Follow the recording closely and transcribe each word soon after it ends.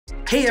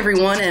Hey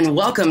everyone, and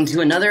welcome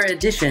to another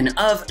edition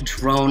of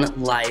Drone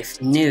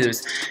Life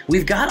News.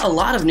 We've got a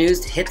lot of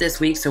news to hit this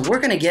week, so we're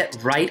going to get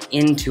right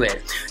into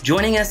it.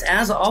 Joining us,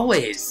 as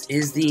always,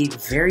 is the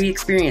very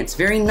experienced,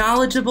 very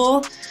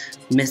knowledgeable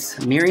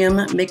Miss Miriam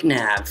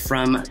McNabb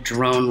from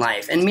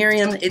DroneLife. And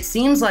Miriam, it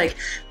seems like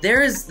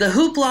the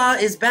hoopla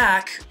is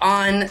back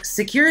on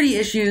security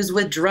issues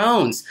with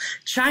drones,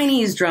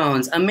 Chinese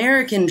drones,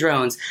 American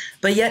drones,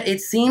 but yet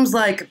it seems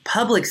like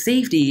public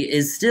safety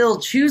is still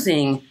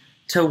choosing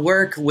to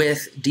work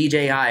with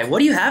DJI. What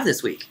do you have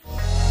this week?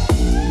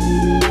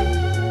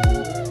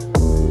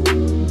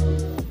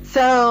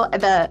 So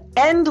the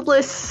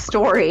endless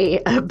story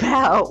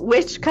about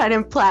which kind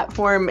of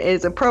platform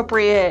is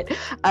appropriate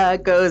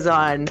goes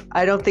on.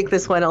 I don't think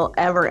this one will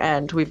ever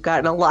end. We've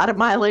gotten a lot of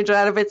mileage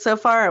out of it so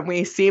far, and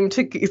it seems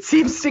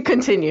to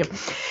continue.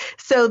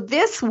 So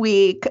this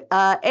week,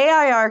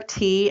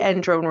 AIRT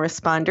and drone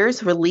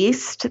responders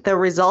released the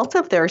results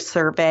of their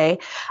survey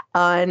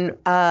on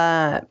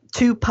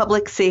two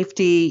public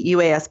safety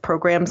UAS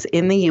programs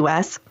in the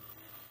U.S.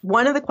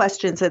 One of the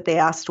questions that they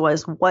asked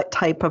was, what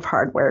type of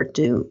hardware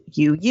do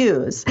you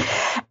use?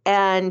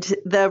 And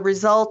the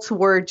results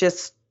were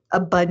just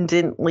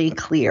abundantly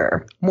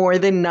clear. More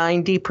than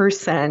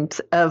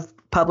 90% of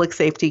public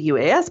safety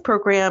UAS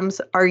programs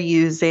are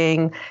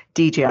using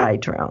DJI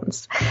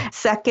drones.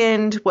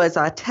 Second was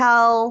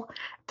Autel.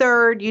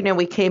 Third,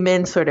 we came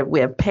in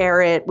we have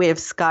Parrot, we have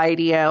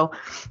Skydio.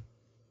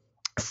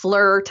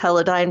 FLIR,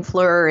 Teledyne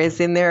FLIR is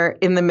in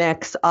the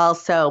mix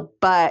also,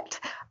 but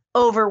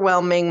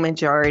overwhelming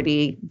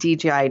majority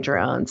DJI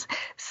drones.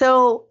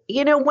 So,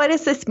 what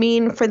does this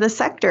mean for the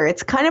sector?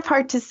 It's kind of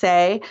hard to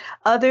say,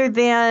 other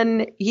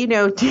than,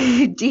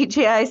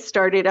 DJI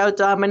started out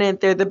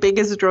dominant. They're the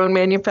biggest drone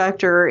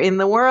manufacturer in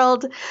the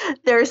world.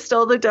 They're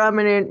still the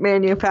dominant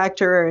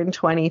manufacturer in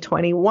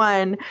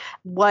 2021.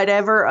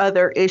 Whatever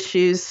other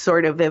issues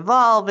sort of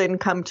evolve and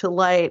come to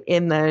light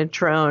in the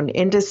drone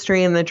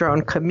industry, in the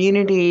drone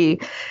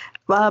community,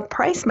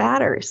 price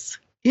matters.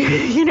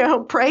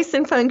 Price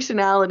and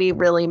functionality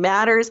really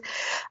matters.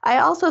 I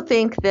also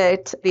think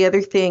that the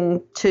other thing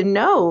to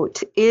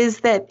note is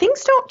that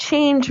things don't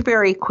change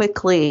very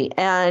quickly.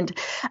 And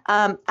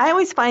I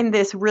always find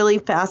this really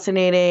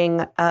fascinating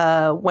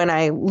when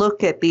I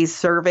look at these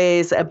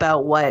surveys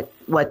about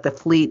what the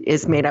fleet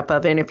is made up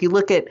of. And if you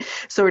look at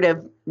sort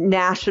of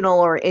national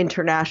or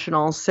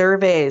international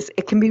surveys,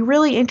 it can be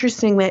really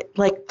interesting that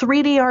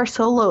 3DR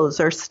solos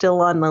are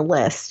still on the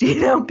list.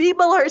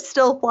 People are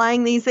still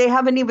flying these. They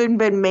haven't even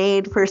been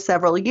made for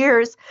several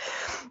years.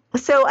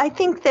 So I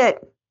think that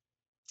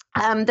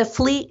the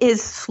fleet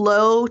is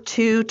slow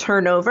to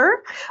turn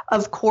over.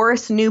 Of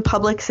course, new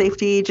public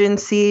safety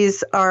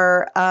agencies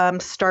are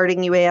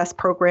starting UAS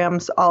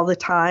programs all the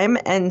time.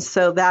 And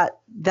so that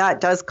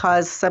does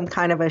cause some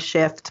kind of a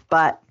shift.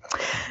 But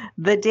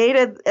the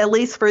data, at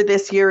least for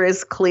this year,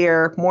 is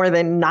clear. More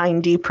than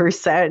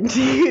 90%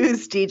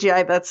 use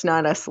DJI. That's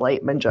not a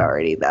slight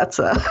majority. That's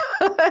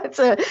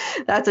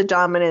a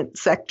dominant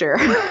sector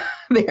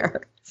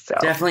there. So.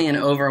 Definitely an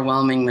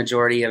overwhelming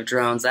majority of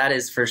drones, that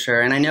is for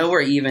sure. And I know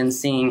we're even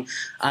seeing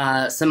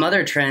some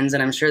other trends,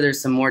 and I'm sure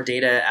there's some more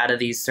data out of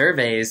these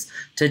surveys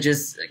to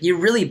you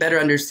really better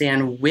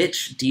understand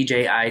which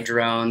DJI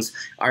drones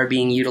are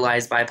being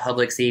utilized by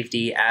public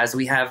safety, as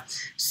we have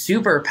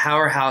super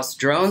powerhouse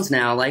drones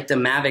now like the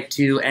Mavic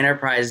 2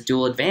 Enterprise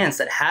Dual Advanced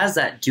that has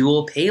that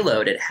dual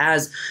payload. It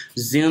has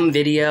zoom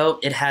video,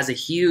 it has a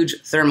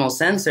huge thermal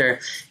sensor,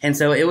 and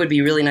so it would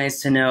be really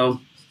nice to know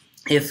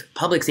if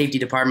public safety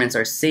departments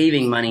are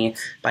saving money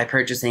by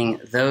purchasing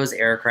those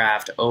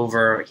aircraft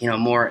over,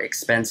 more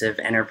expensive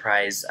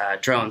enterprise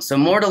drones. So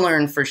more to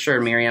learn for sure,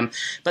 Miriam.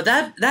 But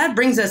that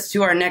brings us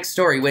to our next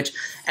story, which,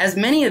 as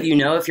many of you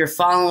know, if you're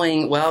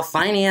following,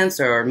 finance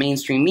or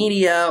mainstream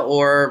media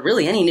or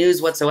really any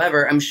news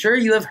whatsoever, I'm sure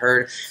you have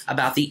heard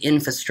about the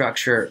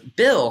infrastructure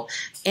bill.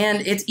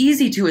 And it's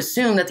easy to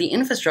assume that the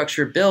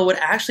infrastructure bill would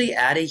actually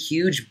add a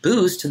huge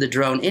boost to the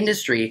drone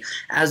industry,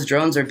 as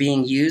drones are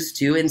being used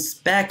to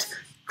inspect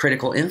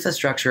critical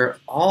infrastructure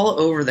all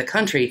over the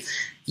country.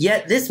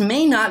 Yet this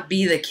may not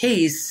be the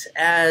case,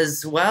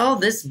 as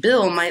this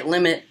bill might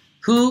limit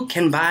who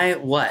can buy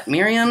what.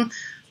 Miriam,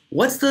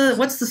 what's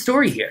the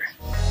story here?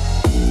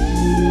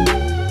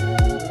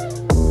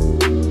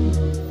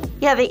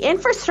 Yeah, the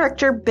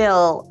infrastructure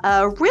bill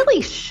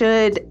really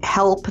should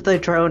help the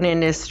drone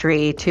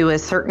industry to a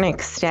certain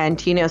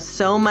extent.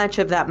 So much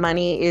of that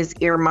money is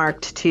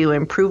earmarked to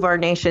improve our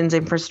nation's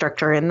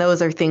infrastructure, and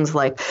those are things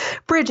like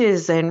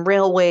bridges and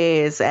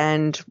railways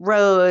and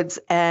roads.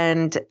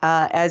 And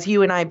as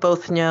you and I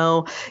both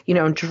know,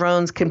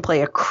 drones can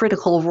play a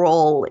critical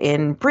role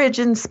in bridge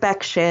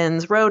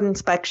inspections, road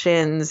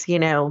inspections,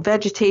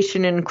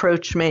 vegetation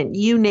encroachment,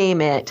 you name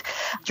it.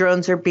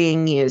 Drones are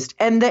being used.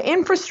 And the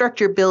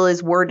infrastructure bill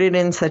is worded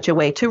in such a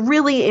way to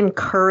really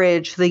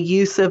encourage the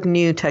use of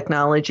new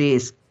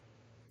technologies.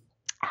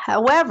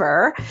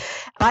 However,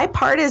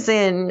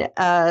 bipartisan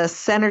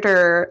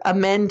senator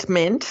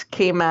amendment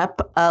came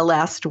up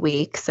last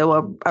week.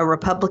 So a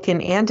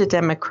Republican and a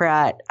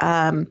Democrat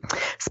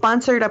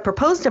sponsored a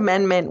proposed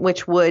amendment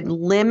which would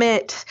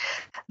limit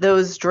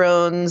those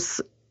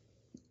drones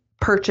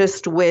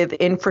purchased with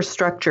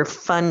infrastructure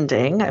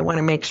funding. I want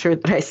to make sure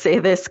that I say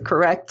this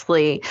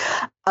correctly,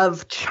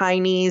 of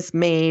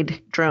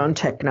Chinese-made drone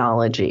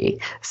technology.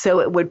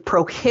 So it would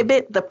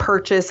prohibit the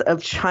purchase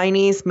of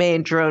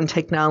Chinese-made drone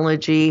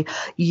technology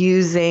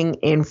using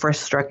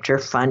infrastructure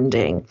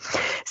funding.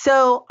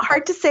 So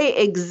hard to say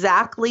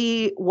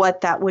exactly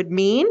what that would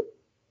mean.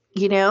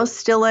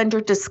 Still under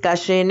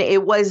discussion.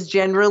 It was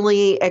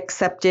generally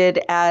accepted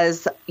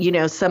as,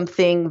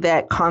 something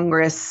that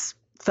Congress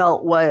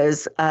felt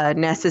was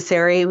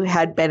necessary,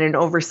 had been an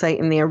oversight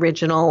in the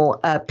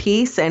original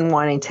piece and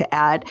wanting to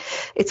add.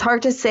 It's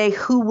hard to say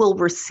who will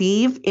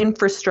receive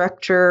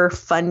infrastructure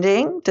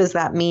funding. Does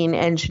that mean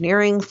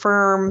engineering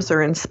firms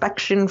or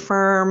inspection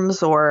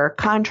firms or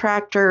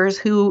contractors?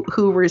 Who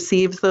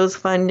receives those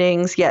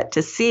fundings? Yet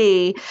to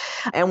see,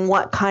 and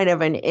what kind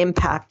of an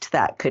impact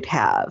that could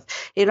have.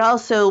 It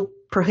also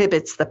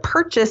prohibits the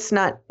purchase,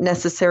 not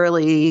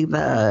necessarily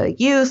the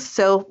use.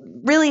 So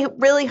really,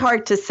 really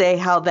hard to say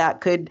how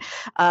that could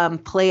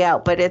play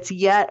out. But it's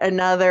yet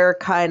another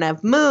kind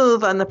of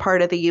move on the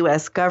part of the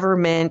U.S.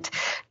 government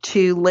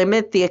to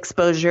limit the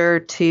exposure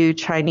to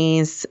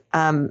Chinese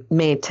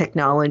made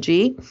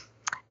technology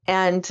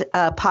and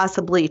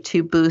possibly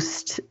to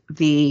boost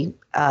the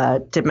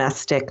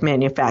domestic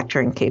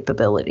manufacturing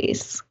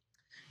capabilities.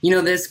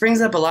 This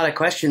brings up a lot of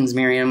questions,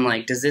 Miriam.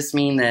 Like, does this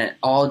mean that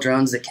all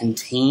drones that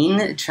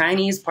contain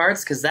Chinese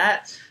parts? Because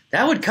that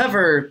would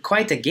cover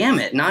quite the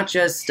gamut, not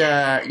just,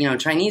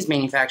 Chinese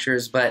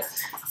manufacturers, but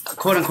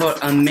quote unquote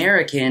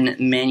American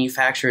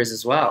manufacturers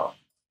as well.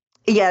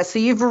 Yeah, so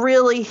you've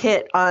really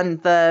hit on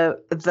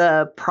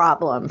the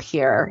problem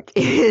here,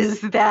 is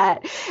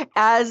that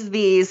as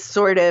these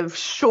sort of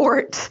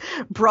short,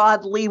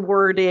 broadly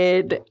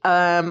worded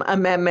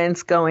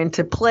amendments go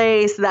into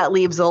place, that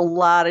leaves a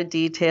lot of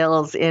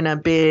details in a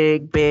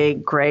big,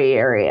 big gray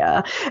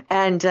area.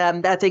 And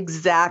that's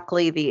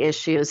exactly the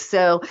issue.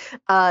 So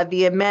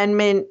the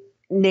amendment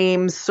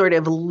names sort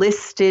of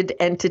listed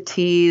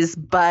entities,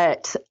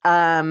 but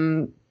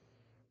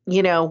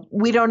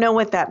we don't know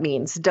what that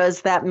means.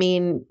 Does that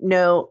mean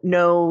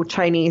no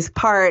Chinese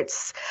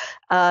parts?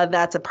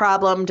 That's a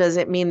problem. Does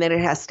it mean that it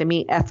has to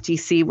meet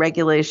FTC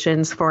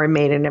regulations for a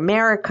made in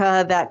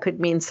America? That could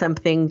mean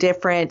something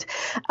different.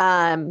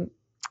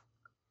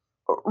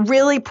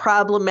 Really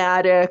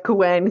problematic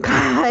when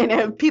kind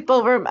of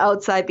people from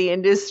outside the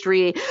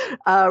industry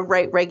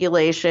write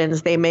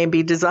regulations. They may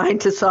be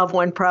designed to solve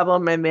one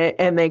problem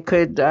and they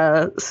could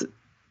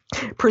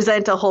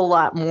present a whole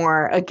lot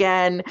more.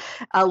 Again,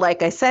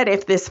 like I said,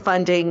 if this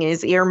funding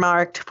is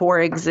earmarked for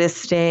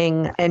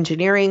existing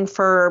engineering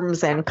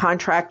firms and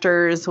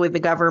contractors with the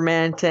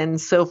government and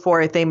so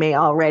forth, they may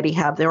already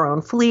have their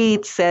own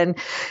fleets. And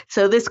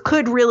so this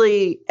could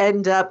really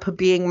end up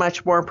being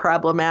much more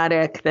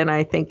problematic than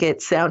I think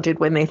it sounded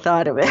when they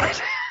thought of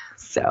it.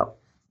 So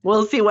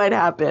we'll see what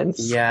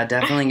happens. Yeah,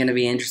 definitely going to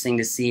be interesting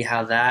to see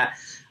how that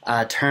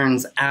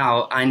turns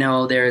out. I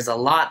know there's a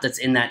lot that's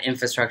in that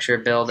infrastructure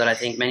bill that I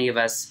think many of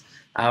us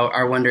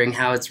are wondering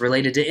how it's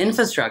related to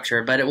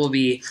infrastructure, but it will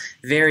be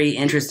very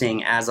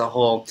interesting as a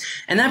whole.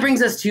 And that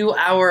brings us to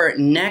our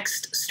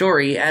next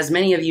story. As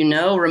many of you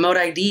know, remote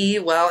ID,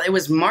 well, it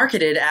was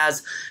marketed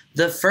as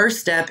the first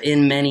step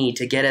in many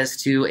to get us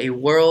to a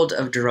world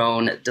of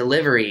drone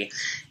delivery.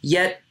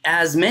 Yet,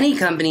 as many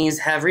companies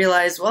have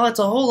realized, well, it's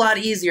a whole lot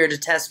easier to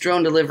test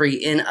drone delivery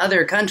in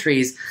other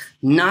countries,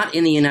 not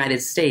in the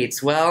United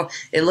States. Well,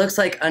 it looks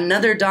like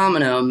another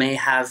domino may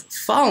have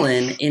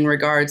fallen in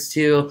regards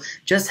to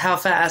just how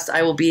fast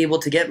I will be able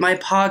to get my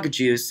pog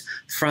juice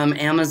from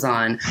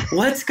Amazon.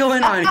 What's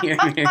going on here,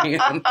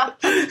 Miriam?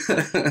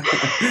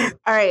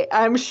 All right,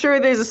 I'm sure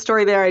there's a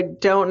story there. I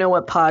don't know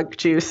what pog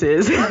juice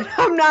is.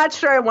 I'm not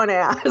sure I want to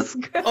ask.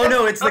 Oh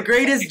no, it's the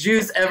greatest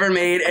juice ever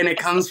made, and it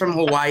comes from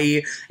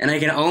Hawaii, and I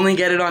can only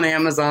get it on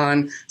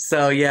Amazon.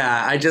 So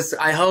yeah,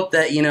 I hope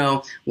that,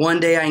 one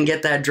day I can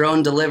get that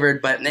drone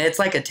delivered, but it's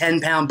like a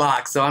 10-pound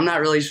box, so I'm not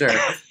really sure.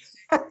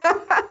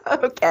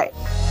 Okay.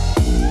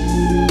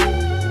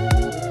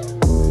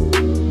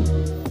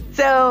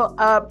 So,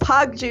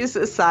 pog juice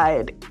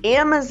aside,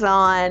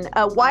 Amazon,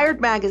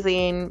 Wired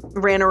magazine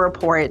ran a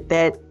report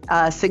that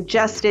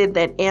suggested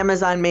that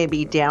Amazon may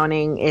be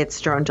downing its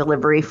drone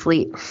delivery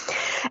fleet.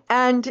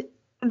 And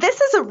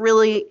this is a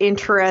really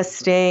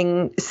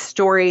interesting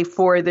story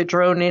for the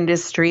drone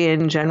industry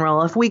in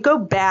general. If we go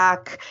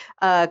back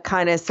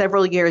kind of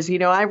several years.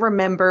 I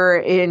remember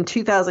in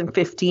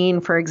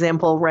 2015, for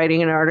example,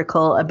 writing an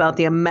article about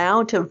the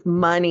amount of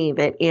money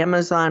that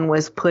Amazon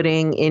was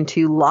putting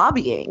into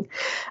lobbying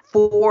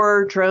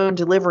for drone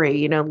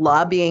delivery,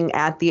 lobbying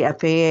at the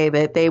FAA,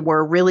 that they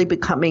were really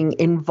becoming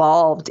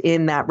involved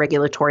in that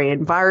regulatory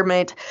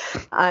environment.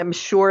 I'm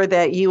sure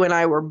that you and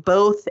I were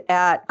both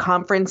at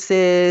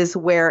conferences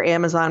where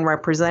Amazon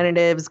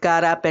representatives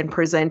got up and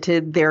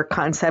presented their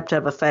concept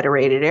of a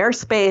federated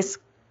airspace.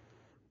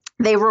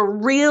 They were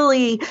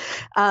really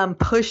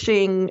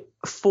pushing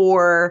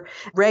for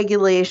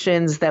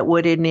regulations that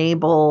would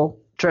enable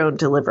drone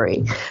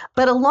delivery.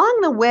 But along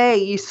the way,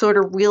 you sort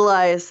of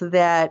realize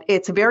that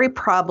it's very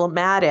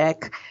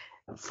problematic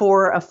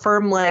for a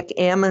firm like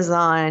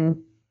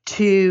Amazon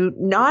to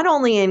not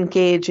only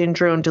engage in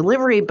drone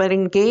delivery, but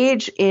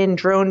engage in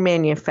drone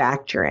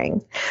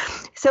manufacturing.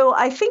 So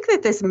I think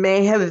that this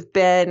may have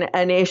been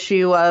an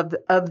issue of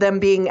them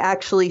being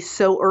actually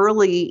so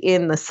early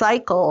in the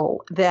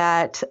cycle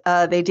that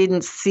they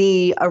didn't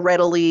see a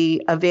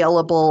readily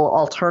available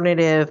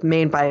alternative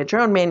made by a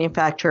drone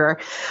manufacturer.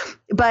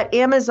 But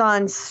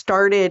Amazon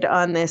started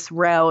on this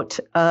route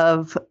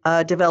of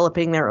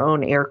developing their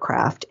own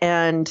aircraft.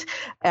 And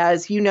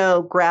as you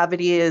know,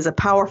 gravity is a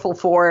powerful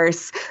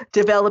force.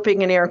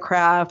 Developing an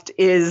aircraft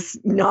is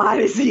not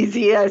as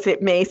easy as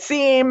it may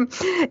seem.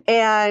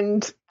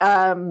 And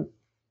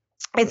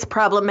it's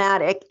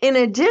problematic. In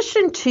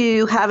addition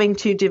to having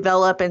to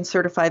develop and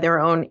certify their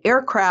own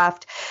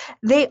aircraft,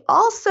 they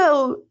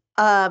also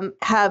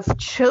have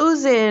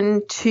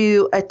chosen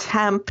to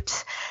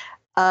attempt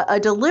a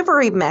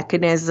delivery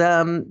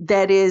mechanism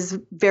that is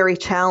very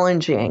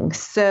challenging.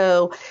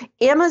 So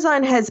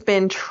Amazon has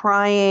been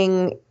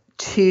trying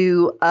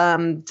to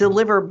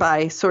deliver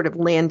by sort of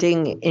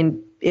landing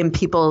in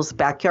people's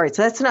backyards.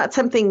 That's not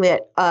something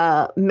that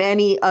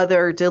many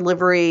other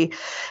delivery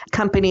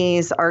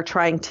companies are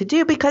trying to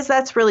do, because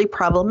that's really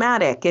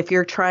problematic. If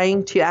you're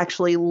trying to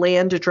actually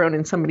land a drone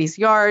in somebody's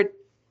yard,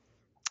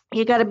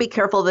 you got to be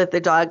careful that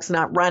the dog's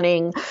not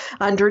running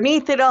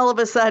underneath it all of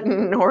a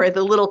sudden, or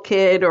the little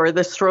kid or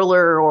the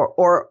stroller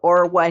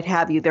or what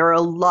have you. There are a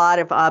lot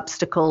of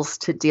obstacles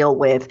to deal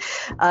with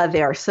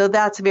there. So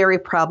that's very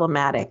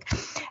problematic.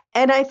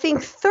 And I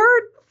think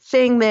third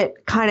thing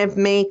that kind of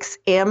makes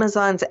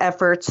Amazon's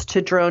efforts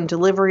to drone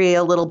delivery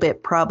a little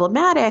bit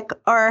problematic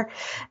are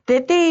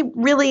that they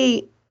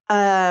really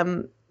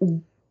don't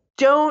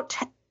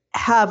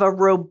have a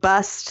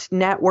robust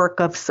network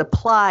of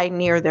supply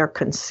near their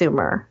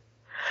consumer.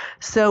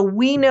 So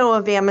we know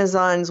of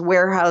Amazon's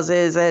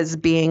warehouses as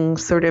being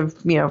sort of,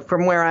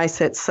 from where I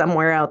sit,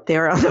 somewhere out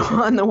there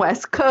on the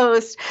West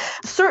Coast.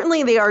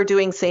 Certainly they are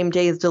doing same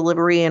day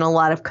delivery in a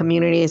lot of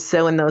communities.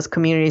 So in those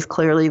communities,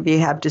 clearly they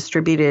have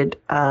distributed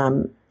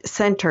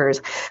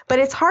centers. But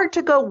it's hard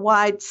to go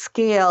wide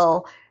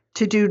scale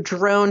to do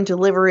drone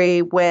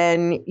delivery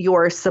when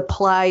your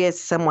supply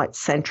is somewhat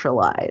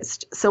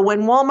centralized. So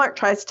when Walmart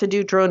tries to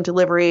do drone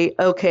delivery,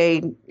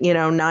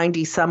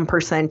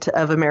 90%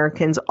 of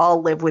Americans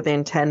all live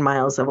within 10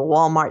 miles of a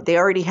Walmart. They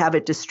already have a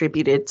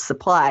distributed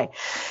supply.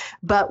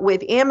 But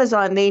with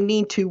Amazon, they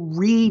need to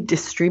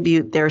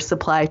redistribute their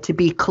supply to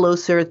be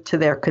closer to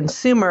their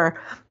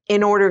consumer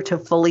in order to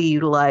fully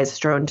utilize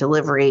drone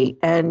delivery.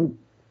 And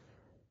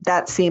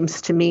that seems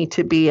to me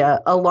to be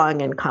a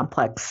long and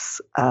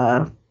complex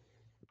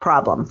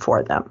problem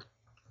for them.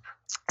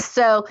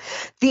 So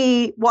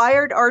the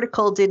Wired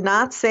article did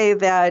not say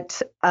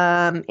that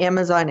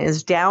Amazon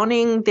is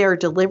downing their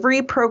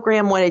delivery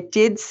program. What it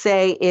did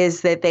say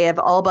is that they have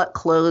all but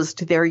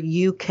closed their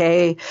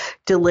UK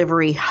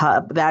delivery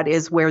hub. That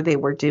is where they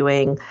were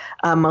doing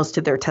most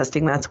of their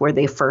testing. That's where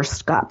they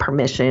first got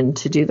permission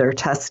to do their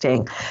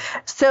testing.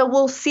 So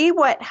we'll see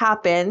what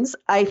happens.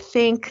 I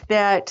think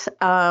that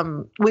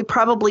we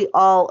probably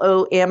all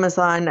owe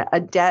Amazon a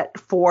debt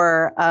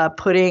for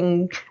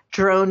putting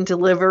drone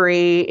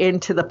delivery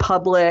into the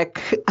public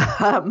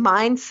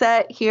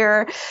mindset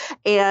here,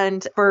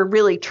 and for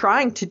really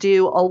trying to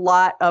do a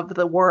lot of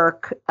the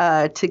work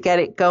to get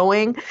it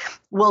going.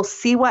 We'll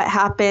see what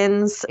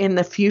happens in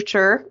the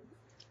future.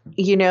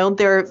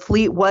 Their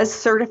fleet was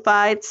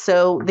certified,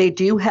 so they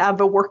do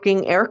have a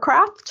working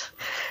aircraft.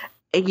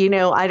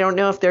 I don't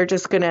know if they're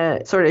just going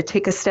to sort of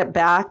take a step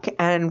back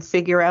and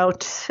figure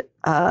out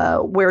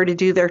where to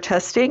do their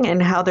testing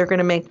and how they're going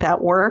to make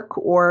that work,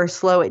 or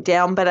slow it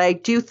down. But I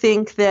do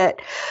think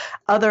that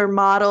other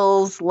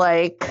models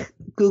like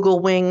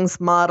Google Wing's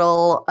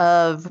model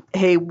of,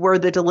 hey, we're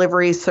the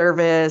delivery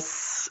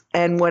service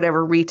and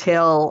whatever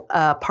retail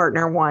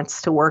partner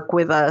wants to work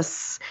with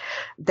us,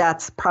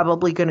 that's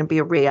probably going to be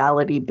a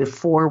reality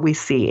before we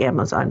see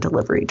Amazon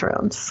delivery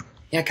drones.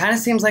 Yeah, it kind of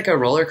seems like a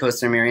roller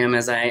coaster, Miriam,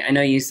 as I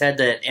know you said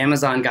that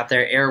Amazon got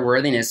their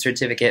airworthiness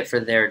certificate for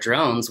their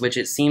drones, which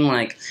it seemed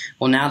like,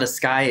 well, now the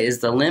sky is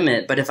the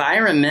limit. But if I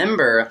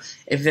remember,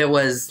 if it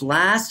was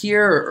last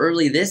year or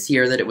early this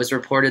year that it was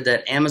reported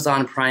that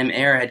Amazon Prime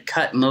Air had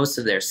cut most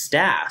of their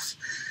staff.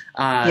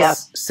 Yep.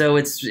 So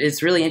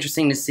it's really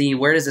interesting to see,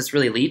 where does this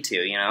really lead to,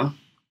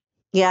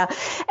 Yeah.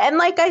 And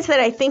like I said,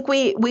 I think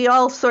we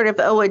all sort of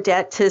owe a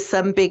debt to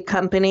some big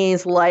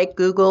companies like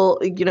Google,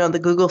 the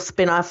Google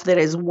spinoff that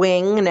is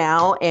Wing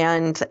now,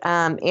 and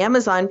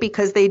Amazon,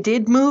 because they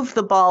did move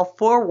the ball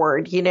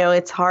forward.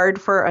 It's hard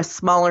for a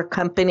smaller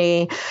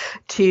company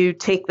to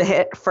take the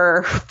hit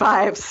for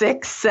 5,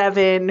 6,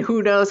 7,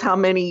 who knows how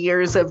many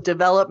years of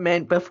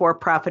development before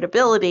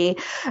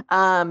profitability.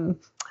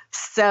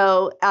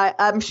 So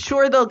I'm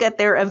sure they'll get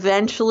there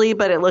eventually,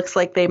 but it looks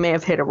like they may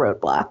have hit a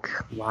roadblock.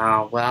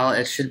 Wow. Well,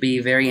 it should be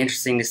very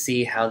interesting to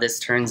see how this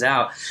turns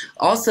out.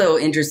 Also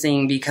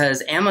interesting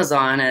because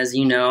Amazon, as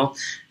you know,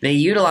 they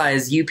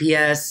utilize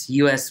UPS,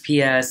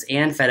 USPS,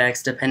 and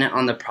FedEx dependent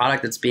on the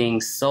product that's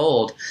being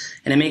sold.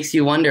 And it makes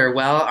you wonder,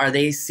 well, are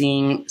they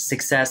seeing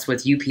success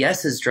with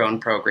UPS's drone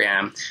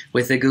program,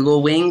 with the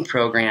Google Wing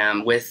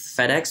program, with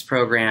FedEx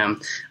program?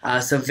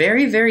 So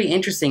very, very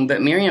interesting.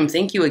 But Miriam,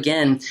 thank you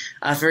again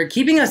for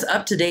keeping us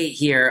up to date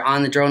here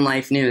on the Drone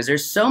Life News.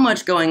 There's so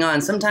much going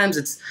on. Sometimes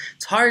it's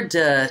hard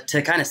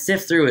to kind of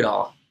sift through it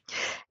all.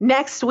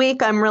 Next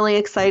week, I'm really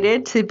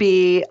excited to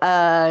be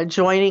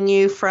joining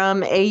you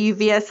from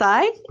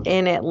AUVSI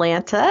in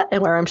Atlanta,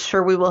 and where I'm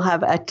sure we will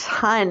have a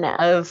ton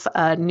of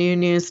new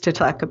news to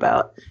talk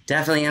about.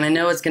 Definitely, and I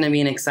know it's going to be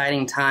an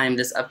exciting time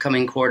this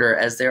upcoming quarter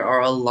as there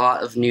are a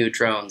lot of new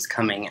drones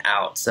coming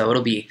out. So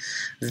it'll be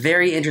a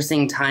very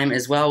interesting time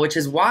as well, which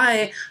is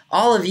why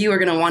all of you are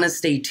going to want to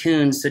stay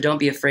tuned. So don't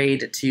be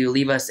afraid to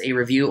leave us a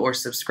review or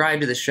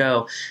subscribe to the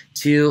show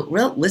to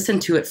listen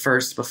to it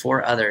first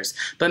before others.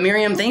 But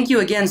Miriam, thank you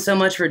again so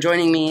much for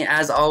joining me.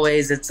 As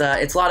always, it's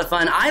a lot of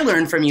fun. I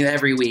learn from you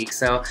every week,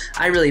 so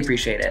I really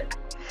appreciate it.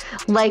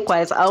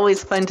 Likewise,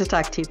 always fun to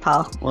talk to you,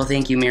 Paul. Well,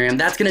 thank you, Miriam.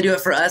 That's going to do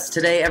it for us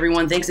today,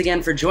 everyone. Thanks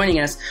again for joining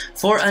us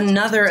for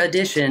another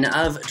edition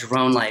of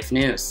Drone Life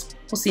News.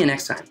 We'll see you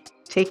next time.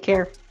 Take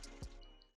care.